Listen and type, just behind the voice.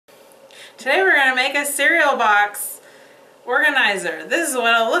Today we're going to make a cereal box organizer. This is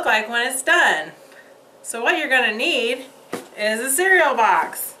what it'll look like when it's done. So what you're going to need is a cereal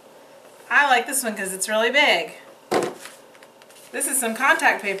box. I like this one because it's really big. This is some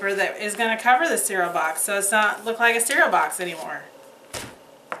contact paper that is going to cover the cereal box so it's not look like a cereal box anymore.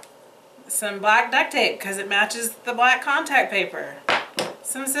 Some black duct tape because it matches the black contact paper.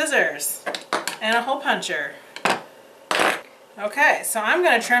 Some scissors and a hole puncher. Okay, so I'm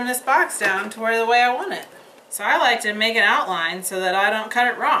going to trim this box down to where the way I want it. So I like to make an outline so that I don't cut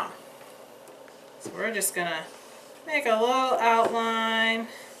it wrong. So we're just going to make a little outline.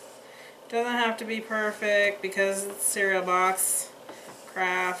 Doesn't have to be perfect because it's cereal box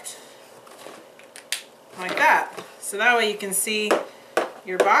craft. Like that. So that way you can see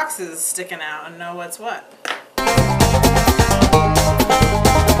your boxes sticking out and know what's what.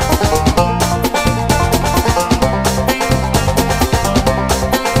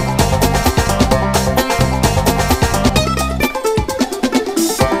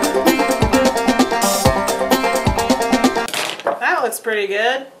 Looks pretty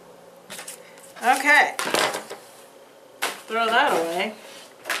good. Okay, throw that away.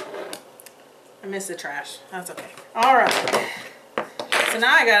 I missed the trash. That's okay. Alright, so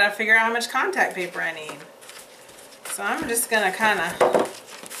now I gotta figure out how much contact paper I need. So I'm just gonna kind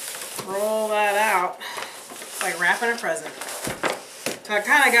of roll that out like wrapping a present. So I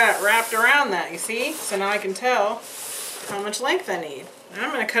kind of got it wrapped around that, you see? So now I can tell how much length I need. Now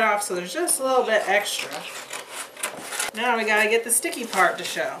I'm gonna cut off so there's just a little bit extra. Now we gotta get the sticky part to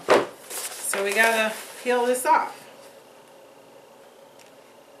show. So we gotta peel this off.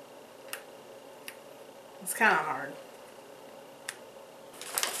 It's kind of hard.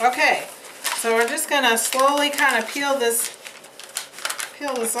 Okay, so we're just gonna slowly kind of peel this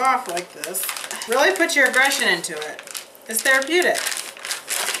off like this. Really put your aggression into it. It's therapeutic.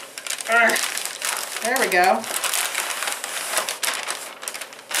 There we go.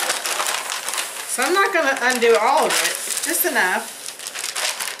 So I'm not gonna undo all of it. Just enough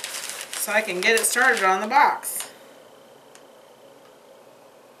so I can get it started on the box.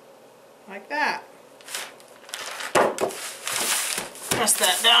 Like that. Press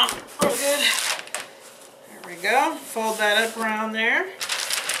that down real good. There we go. Fold that up around there.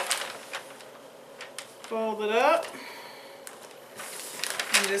 Fold it up.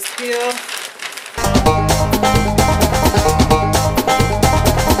 And just peel.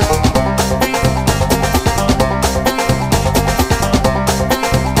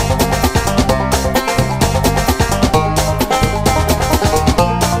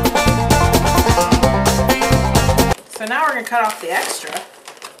 Cut off the extra,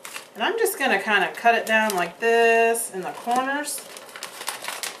 and I'm just going to kind of cut it down like this in the corners.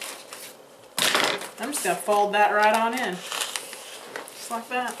 I'm just going to fold that right on in, just like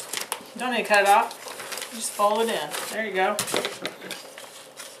that. You don't need to cut it off, you just fold it in. There you go.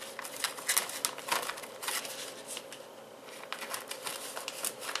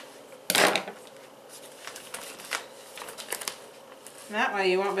 And that way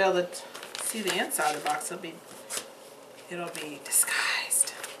you won't be able to see the inside of the box. It'll be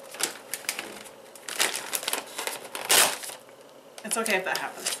disguised. It's okay if that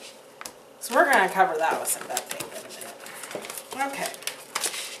happens. So we're going to cover that with some duct tape in a minute. Okay.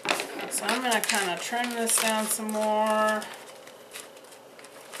 So I'm going to kind of trim this down some more.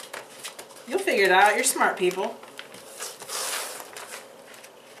 You'll figure it out. You're smart people.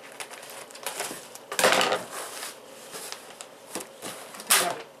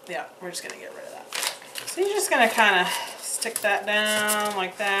 Yeah, we're just going to get rid of that. So you're just going to kind of stick that down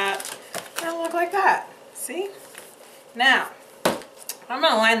like that. It'll look like that. See? Now, I'm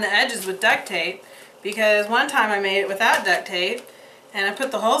going to line the edges with duct tape because one time I made it without duct tape and I put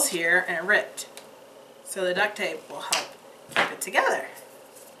the holes here and it ripped. So the duct tape will help keep it together.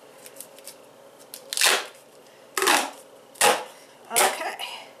 Okay.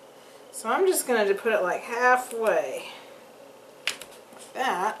 So I'm just going to put it like halfway. Like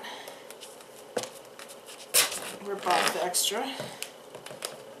that. Rip off the extra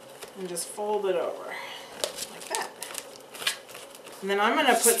and just fold it over like that. And then I'm going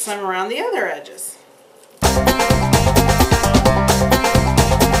to put some around the other edges.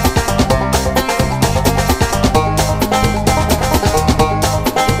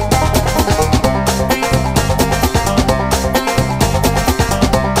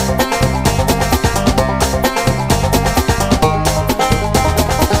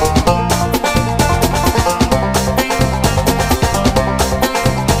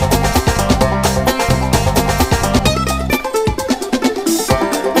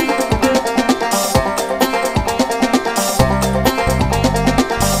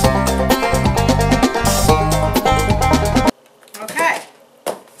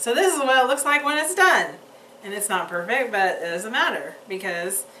 looks like when it's done. And it's not perfect, but it doesn't matter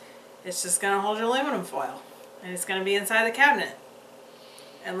because it's just going to hold your aluminum foil. And it's going to be inside the cabinet.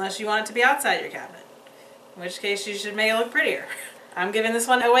 Unless you want it to be outside your cabinet. In which case you should make it look prettier. I'm giving this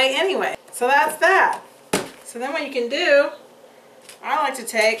one away anyway. So that's that. So then what you can do, I like to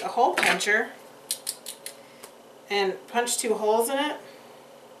take a hole puncher and punch 2 holes in it.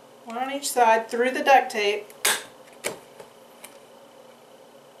 One on each side through the duct tape.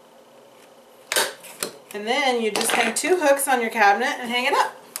 And then you just hang 2 hooks on your cabinet and hang it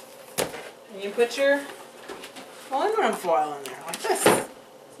up. And you put your aluminum foil in there like this.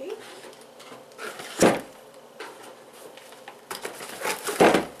 See?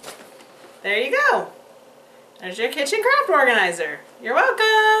 There you go. There's your kitchen craft organizer. You're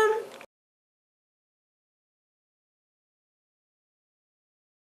welcome.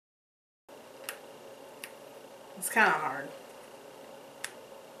 It's kind of hard.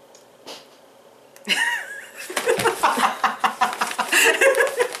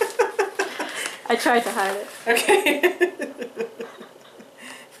 I tried to hide it. Okay.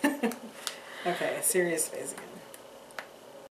 Okay, serious face again.